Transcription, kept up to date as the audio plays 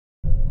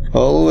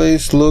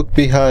Always look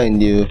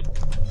behind you.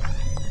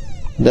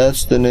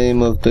 That's the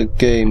name of the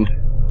game.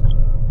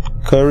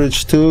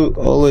 Courage 2,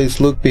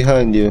 always look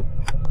behind you.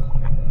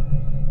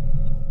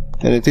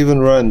 And it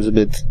even rhymes a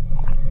bit.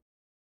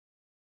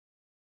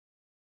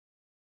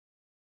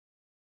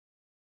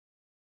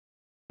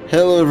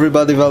 Hello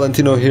everybody,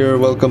 Valentino here.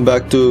 Welcome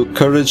back to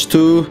Courage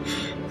 2,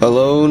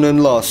 Alone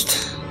and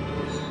Lost.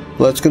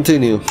 Let's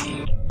continue.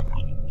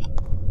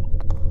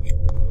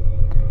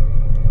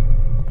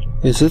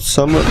 Is it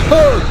somewhere?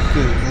 Oh!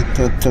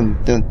 Damn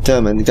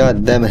it,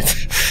 god damn it.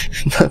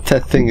 Not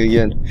that thing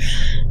again.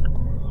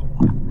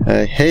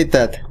 I hate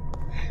that.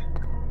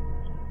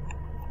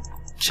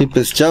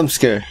 Cheapest jump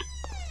scare.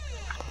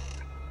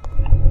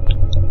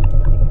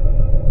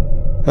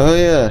 Oh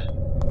yeah.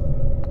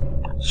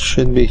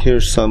 Should be here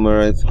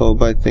somewhere, I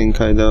hope. I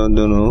think. I don't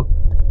know.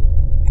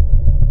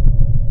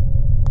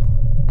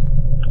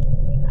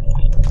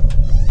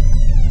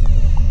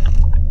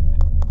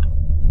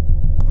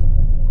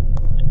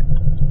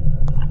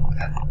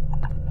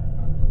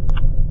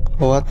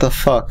 What the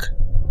fuck?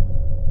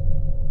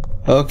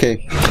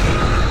 Okay.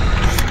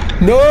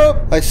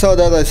 No! I saw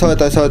that, I saw it.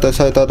 God damn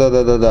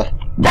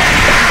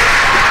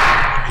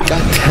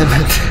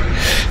it.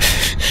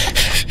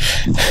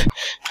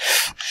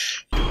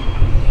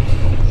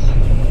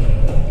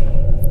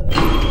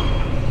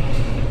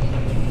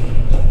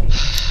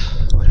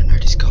 What on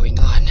earth is going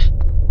on?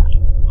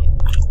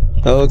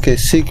 Okay,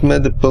 seek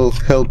medical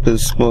help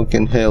as smoke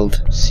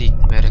inhaled. Seek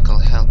medical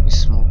help if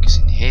smoke is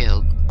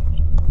inhaled?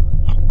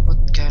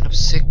 What kind of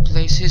sick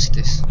place is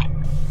this?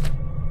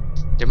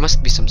 There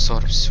must be some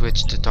sort of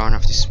switch to turn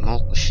off the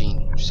smoke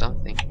machine or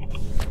something.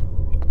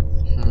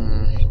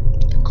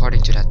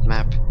 According to that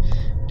map,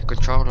 the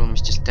control room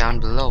is just down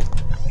below.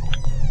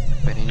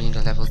 But I need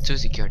a level 2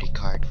 security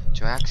card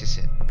to access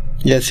it.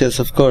 Yes,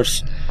 of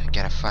course. I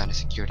gotta find a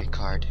security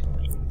card.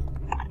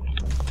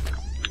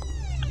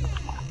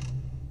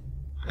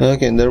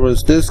 Okay, and there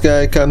was this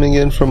guy coming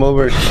in from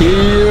over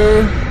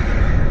here.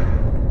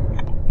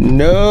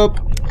 Nope.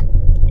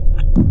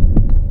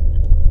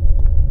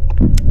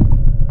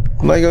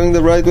 Am I going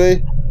the right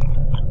way?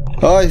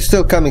 Oh, he's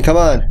still coming, come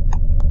on.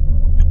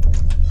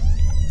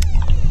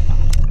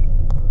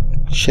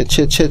 Shit.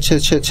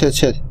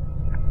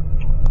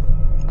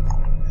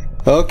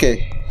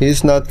 Okay,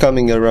 he's not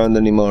coming around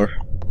anymore.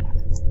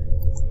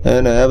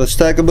 And I have a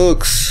stack of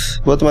books.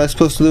 What am I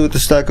supposed to do with the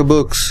stack of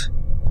books?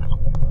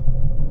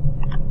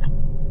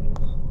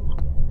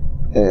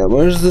 Yeah,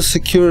 where's the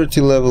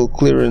security level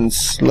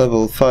clearance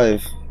level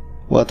 5?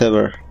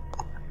 Whatever.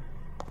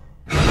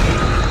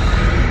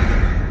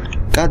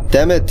 God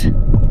damn it!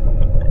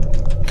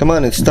 Come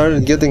on, it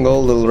started getting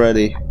old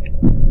already.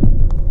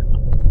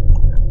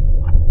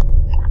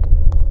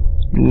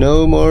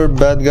 No more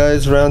bad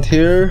guys around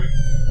here.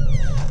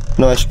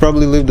 No, I should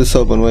probably leave this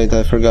open. Wait,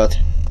 I forgot.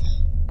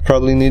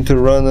 Probably need to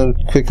run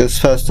quick as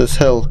fast as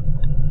hell.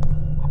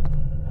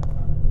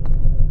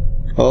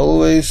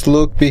 Always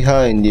look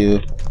behind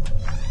you.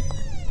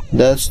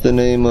 That's the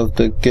name of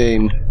the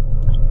game.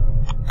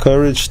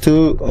 Courage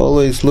 2,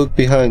 always look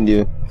behind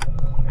you.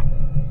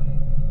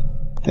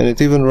 And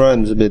it even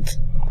rhymes a bit.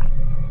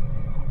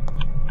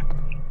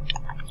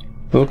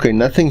 Okay,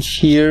 nothing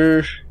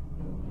here.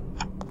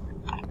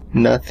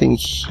 Nothing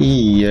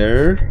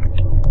here.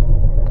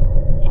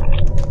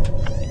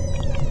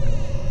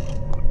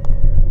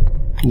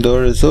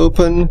 Door is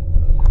open.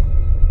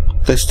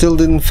 I still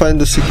didn't find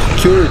the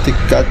security,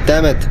 god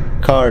damn it,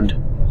 card.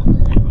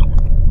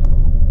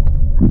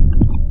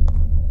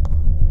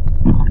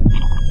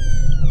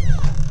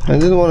 I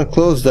didn't want to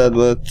close that,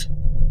 but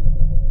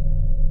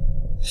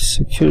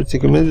security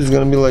committee is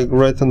gonna be like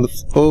right on the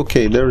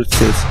okay, there it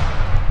is.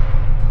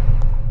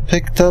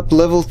 Picked up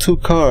level 2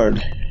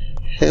 card.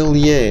 Hell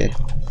yeah.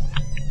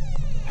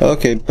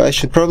 Okay, I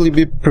should probably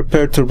be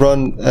prepared to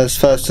run as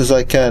fast as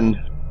I can.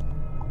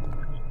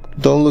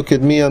 Don't look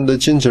at me, I'm the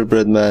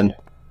gingerbread man.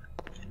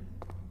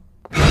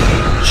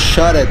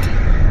 Shut it.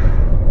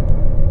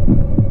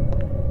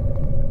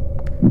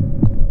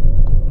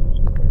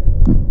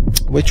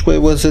 Which way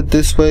was it?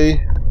 This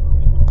way?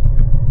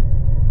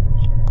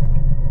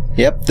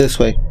 Yep, this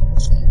way.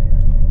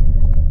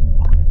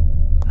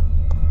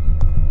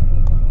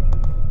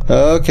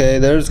 Okay,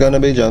 there's gonna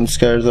be jump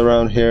scares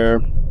around here.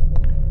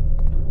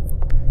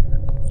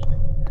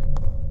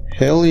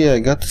 Hell yeah, I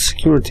got the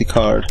security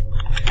card.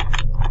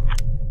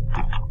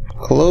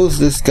 Close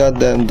this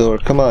goddamn door,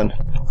 come on.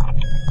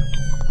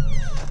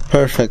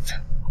 Perfect.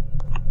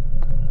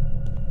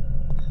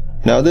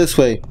 Now this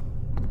way.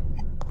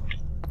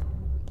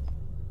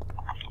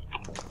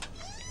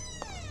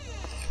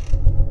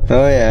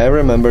 Oh yeah, I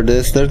remember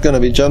this. There's gonna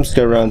be jump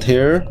scare around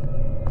here.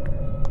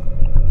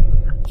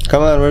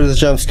 Come on, where's the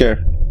jump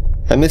scare?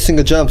 I'm missing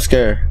a jump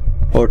scare.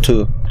 Or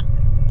two.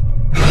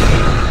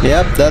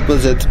 Yep, that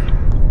was it.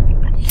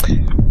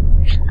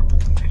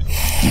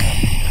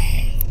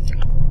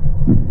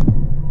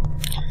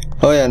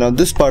 Oh yeah, now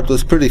this part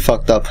was pretty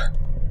fucked up.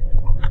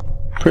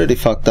 Pretty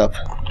fucked up.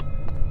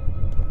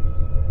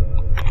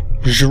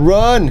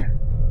 Run!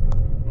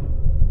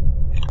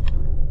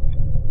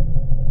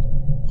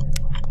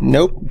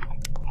 Nope.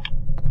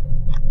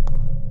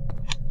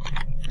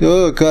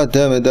 Oh god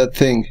damn it, that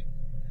thing.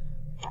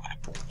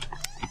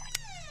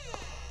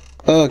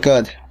 Oh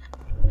god.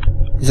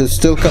 Is it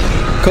still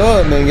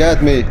coming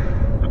at me?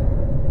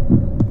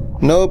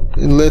 Nope,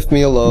 it left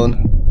me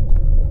alone.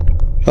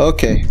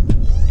 Okay.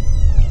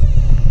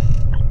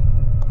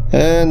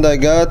 And I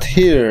got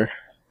here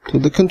to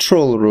the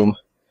control room.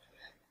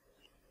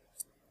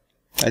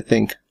 I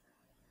think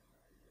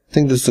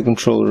this is the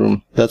control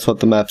room. That's what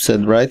the map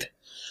said, right?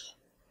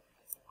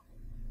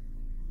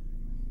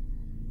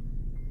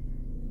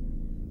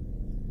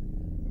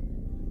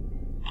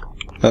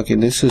 Okay,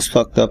 this is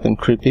fucked up and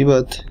creepy,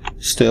 but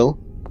still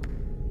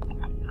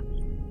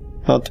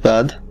not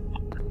bad.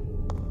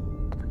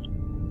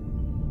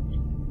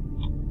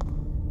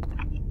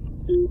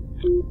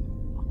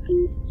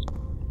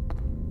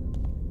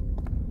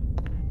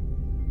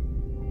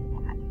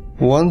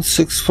 One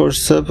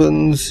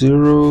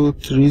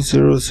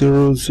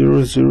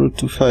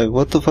 647-030000025.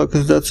 What the fuck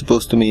is that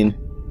supposed to mean?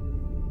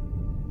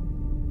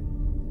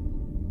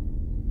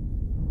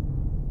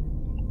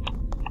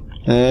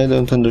 I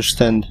don't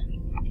understand.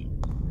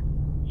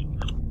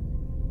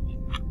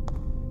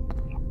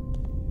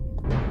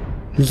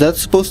 Is that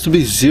supposed to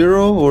be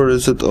 0 or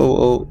is it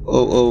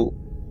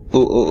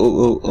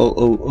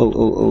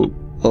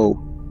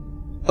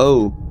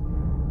 0000000000000?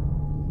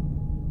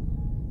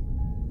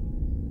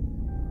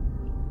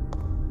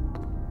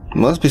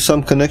 Must be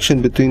some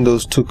connection between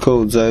those two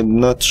codes, I'm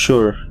not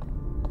sure.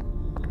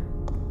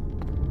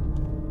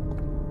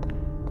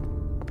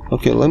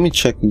 Okay, let me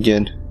check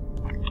again.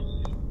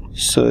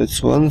 So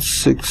it's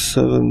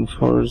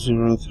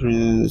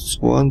 167403, it's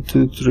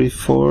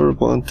 1234,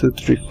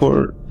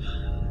 1234,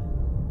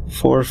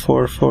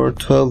 444,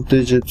 12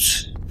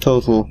 digits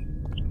total.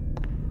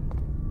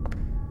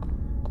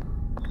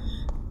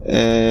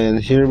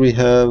 And here we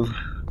have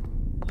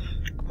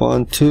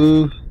 1,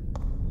 2,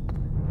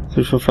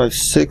 3, 4, 5,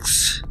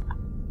 6.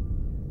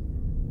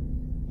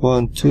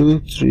 1, 2,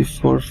 3,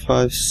 4,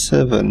 5,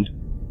 7.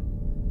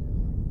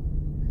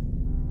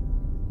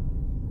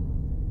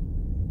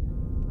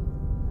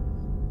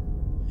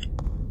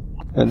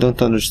 I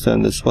don't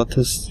understand this. What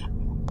is...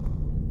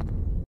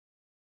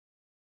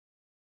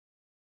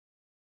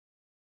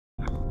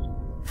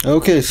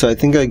 Okay, so I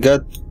think I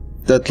got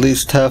at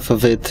least half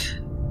of it.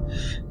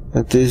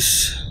 That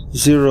these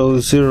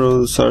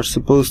 0s are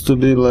supposed to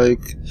be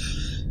like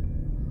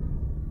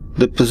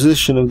the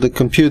position of the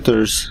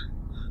computers.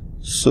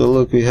 So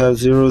look, we have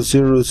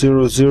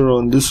 0000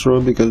 on this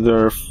row because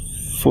there are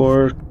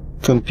 4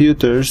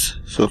 computers,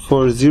 so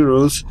 4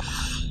 zeros,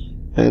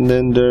 and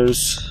then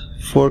there's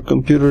 4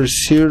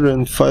 computers here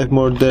and 5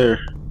 more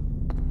there.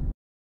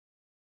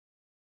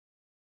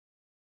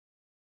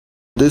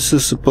 This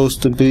is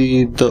supposed to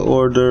be the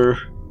order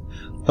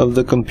of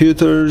the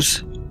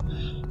computers,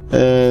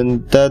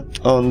 and that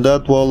on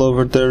that wall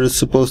over there is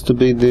supposed to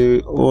be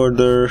the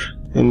order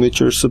in which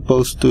you're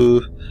supposed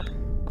to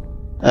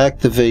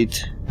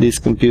activate these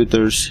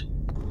computers.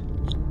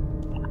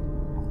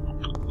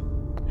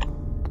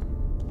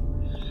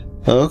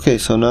 Okay,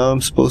 so now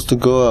I'm supposed to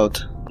go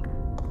out.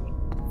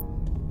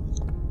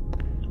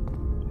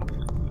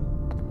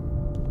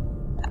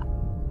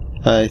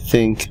 I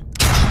think.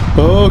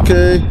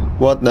 Okay,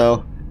 what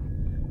now?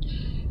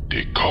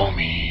 They call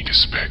me the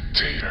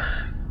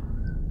Spectator.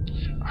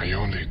 I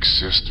only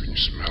exist when you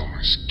smell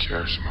my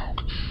scare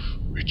smoke,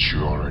 which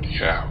you already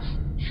have.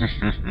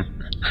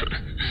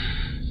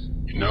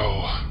 You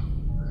know,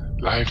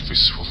 life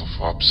is full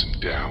of ups and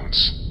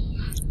downs,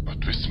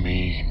 but with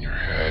me in your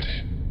head,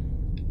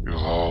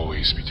 you'll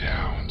always be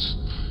downs.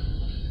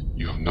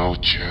 You have no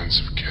chance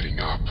of getting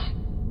up.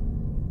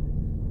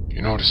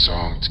 You know the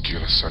song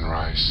Tequila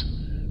Sunrise,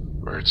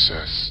 where it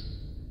says,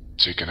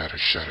 "Take another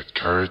shot at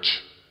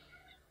courage"?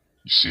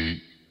 You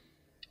see,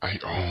 I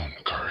own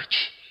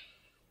courage.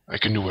 I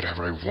can do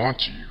whatever I want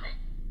to you.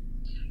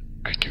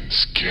 I can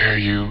scare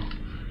you,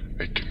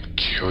 I can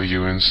kill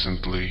you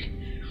instantly,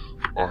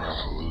 or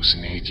I'll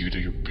hallucinate you to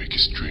your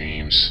biggest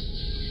dreams.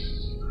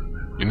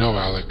 You know,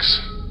 Alex,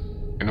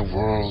 in a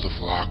world of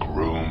locked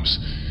rooms,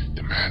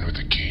 the man with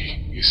the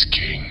key is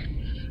king.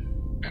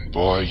 And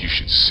boy, you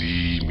should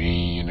see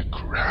me in a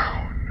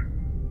crown.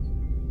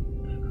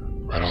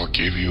 But I'll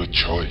give you a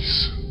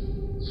choice.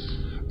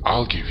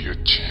 I'll give you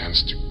a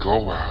chance to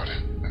go out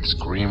and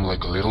scream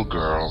like a little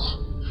girl,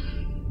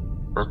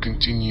 or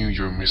continue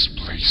your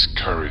misplaced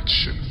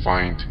courage and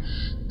find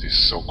this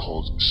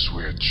so-called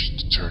switch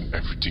to turn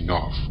everything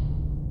off.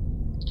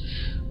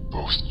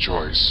 Both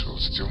choice will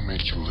still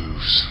make you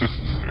lose.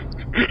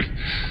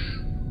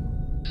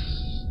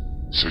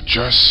 So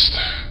just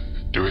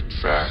do it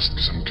fast,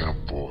 cause I'm kinda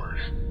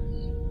bored.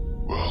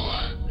 Well,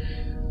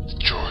 the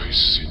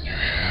choice in your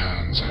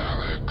hands,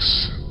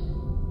 Alex.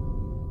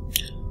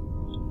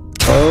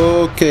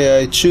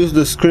 Okay, I choose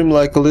to scream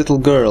like a little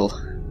girl.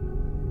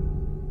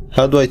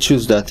 How do I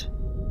choose that?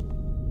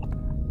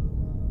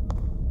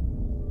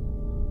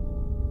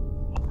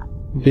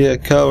 Be a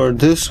coward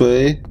this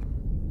way.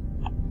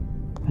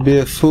 Be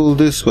a fool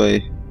this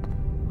way.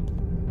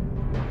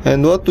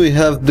 And what do we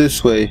have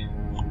this way?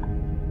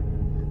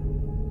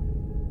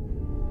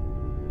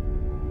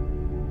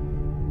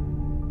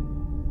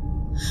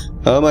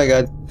 Oh my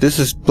god, this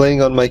is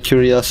playing on my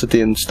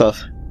curiosity and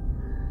stuff.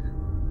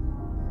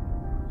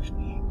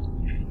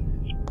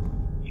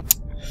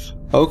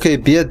 Okay,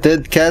 be a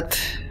dead cat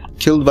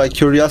killed by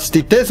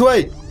curiosity. This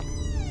way!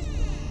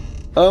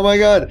 Oh my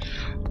god!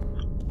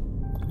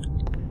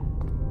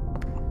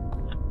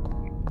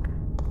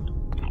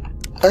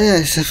 Oh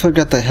yes, I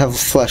forgot I have a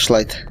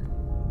flashlight.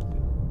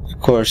 Of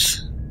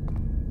course.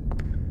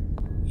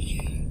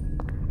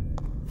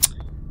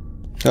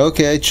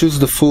 Okay, I choose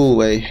the full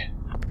way.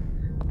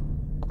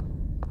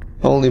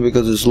 Only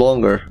because it's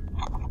longer.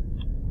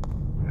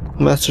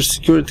 Master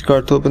security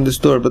card to open this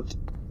door, but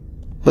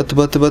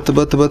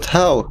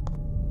how?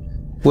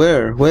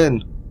 Where?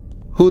 When?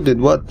 Who did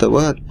what? The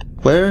what?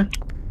 Where?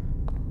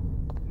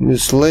 I'm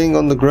just laying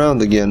on the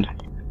ground again.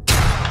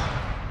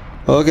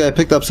 Okay, I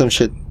picked up some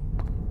shit.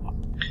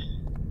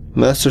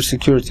 Master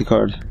security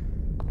card.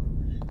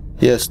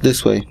 Yes,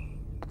 this way.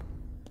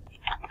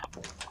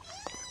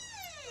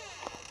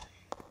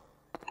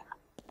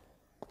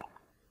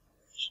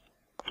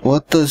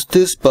 What does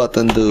this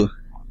button do?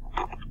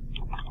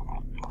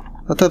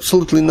 Not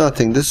absolutely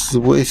nothing. This is a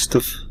waste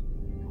of...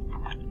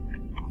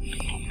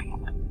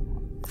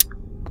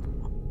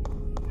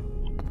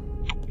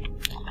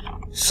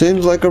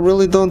 Seems like I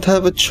really don't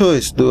have a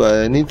choice, do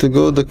I? I need to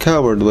go the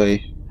coward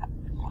way.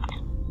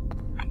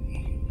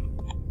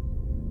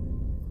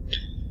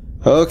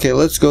 Okay,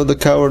 let's go the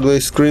coward way,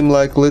 scream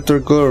like little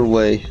girl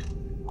way.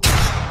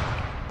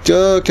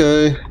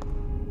 Okay.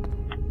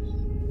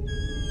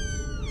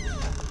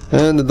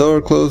 And the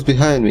door closed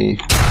behind me.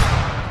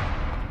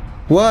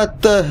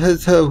 What the hell?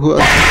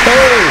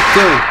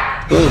 Hey!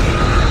 Go!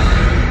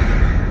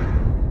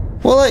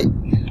 Well,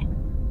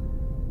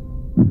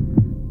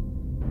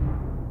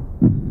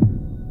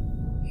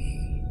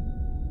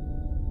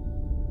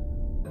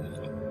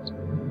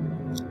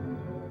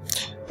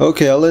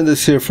 okay, I'll end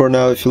this here for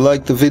now. If you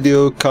liked the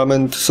video,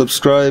 comment,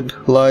 subscribe,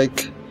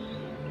 like,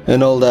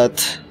 and all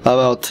that. I'm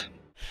out.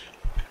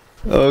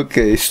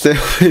 Okay, stay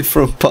away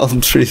from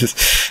palm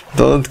trees.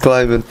 Don't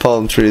climb in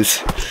palm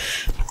trees.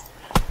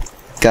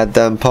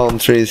 Goddamn palm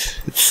trees.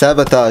 It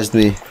sabotaged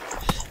me.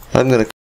 I'm gonna